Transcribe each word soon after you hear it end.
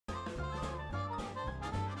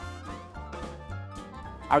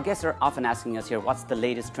Our guests are often asking us here, what's the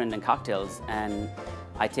latest trend in cocktails? And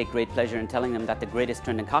I take great pleasure in telling them that the greatest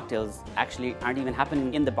trend in cocktails actually aren't even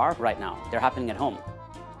happening in the bar right now. They're happening at home.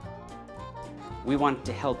 We want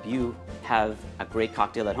to help you have a great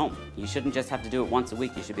cocktail at home. You shouldn't just have to do it once a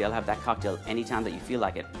week. You should be able to have that cocktail anytime that you feel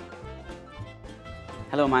like it.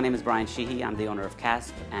 Hello, my name is Brian Sheehy. I'm the owner of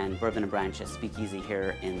Cask and Bourbon and Branch, a speakeasy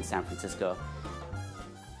here in San Francisco.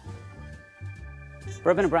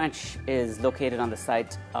 Bourbon and Branch is located on the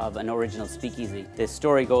site of an original speakeasy. The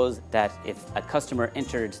story goes that if a customer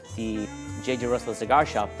entered the J.J. Russell cigar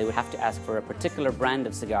shop, they would have to ask for a particular brand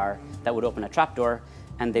of cigar that would open a trapdoor,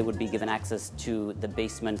 and they would be given access to the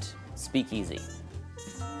basement speakeasy.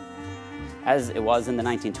 As it was in the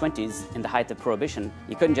 1920s, in the height of Prohibition,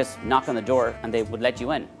 you couldn't just knock on the door and they would let you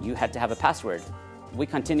in. You had to have a password. We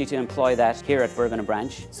continue to employ that here at Bourbon and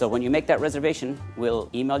Branch. So when you make that reservation, we'll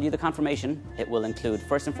email you the confirmation. It will include,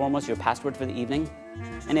 first and foremost, your password for the evening.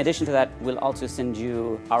 In addition to that, we'll also send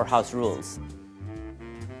you our house rules.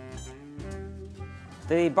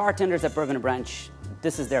 The bartenders at Bourbon and Branch,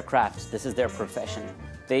 this is their craft, this is their profession.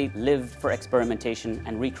 They live for experimentation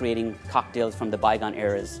and recreating cocktails from the bygone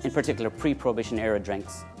eras, in particular pre-Prohibition era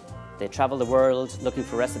drinks. They travel the world looking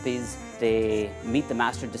for recipes, they meet the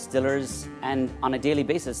master distillers, and on a daily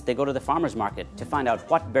basis they go to the farmer's market to find out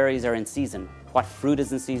what berries are in season, what fruit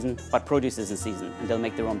is in season, what produce is in season. And they'll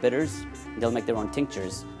make their own bitters, they'll make their own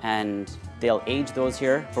tinctures, and they'll age those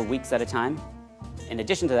here for weeks at a time. In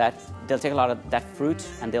addition to that, they'll take a lot of that fruit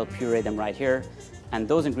and they'll puree them right here, and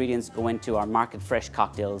those ingredients go into our market fresh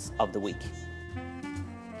cocktails of the week.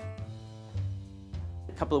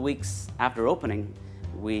 A couple of weeks after opening,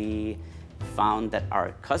 we found that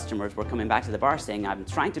our customers were coming back to the bar saying, I'm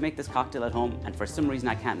trying to make this cocktail at home and for some reason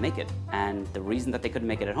I can't make it. And the reason that they couldn't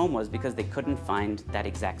make it at home was because they couldn't find that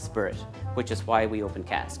exact spirit, which is why we opened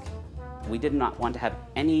Cask. We did not want to have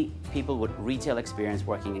any people with retail experience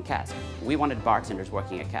working in Cask. We wanted bartenders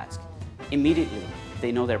working at Cask. Immediately,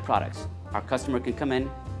 they know their products. Our customer can come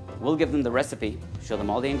in, we'll give them the recipe, show them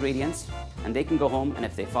all the ingredients, and they can go home, and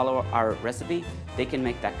if they follow our recipe, they can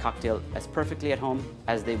make that cocktail as perfectly at home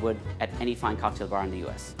as they would at any fine cocktail bar in the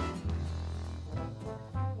US.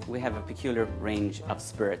 We have a peculiar range of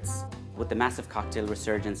spirits. With the massive cocktail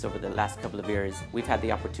resurgence over the last couple of years, we've had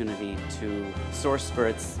the opportunity to source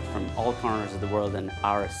spirits from all corners of the world, and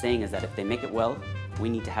our saying is that if they make it well, we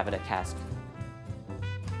need to have it at Cask.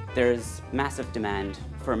 There's massive demand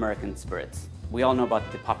for American spirits. We all know about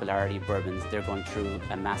the popularity of bourbons. They're going through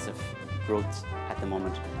a massive growth at the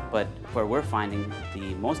moment. But where we're finding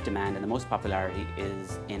the most demand and the most popularity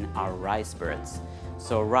is in our rye spirits.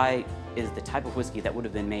 So rye is the type of whiskey that would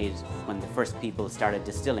have been made when the first people started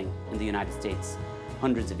distilling in the United States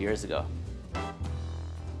hundreds of years ago.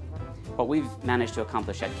 What we've managed to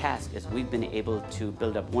accomplish at Cask is we've been able to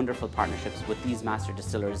build up wonderful partnerships with these master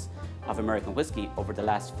distillers of American whiskey over the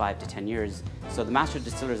last 5 to 10 years. So the master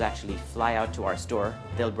distillers actually fly out to our store.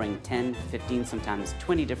 They'll bring 10, 15, sometimes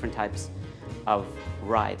 20 different types of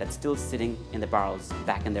rye that's still sitting in the barrels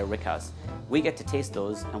back in their rickhouse. We get to taste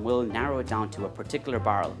those and we'll narrow it down to a particular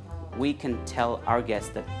barrel. We can tell our guests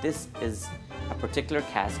that this is a particular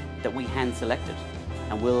cask that we hand selected,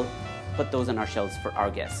 and we'll put those on our shelves for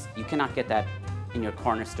our guests. You cannot get that in your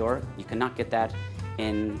corner store. You cannot get that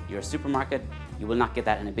in your supermarket. You will not get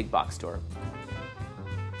that in a big box store.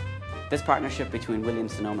 This partnership between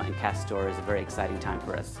Williams-Sonoma and Cask Store is a very exciting time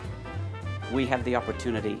for us. We have the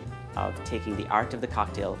opportunity of taking the art of the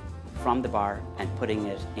cocktail from the bar and putting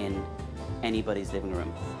it in anybody's living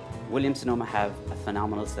room. Williams-Sonoma have a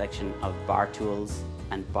phenomenal selection of bar tools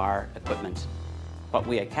and bar equipment. What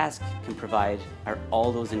we at Cask can provide are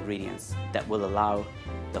all those ingredients that will allow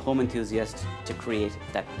the home enthusiast to create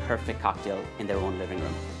that perfect cocktail in their own living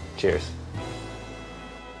room. Cheers.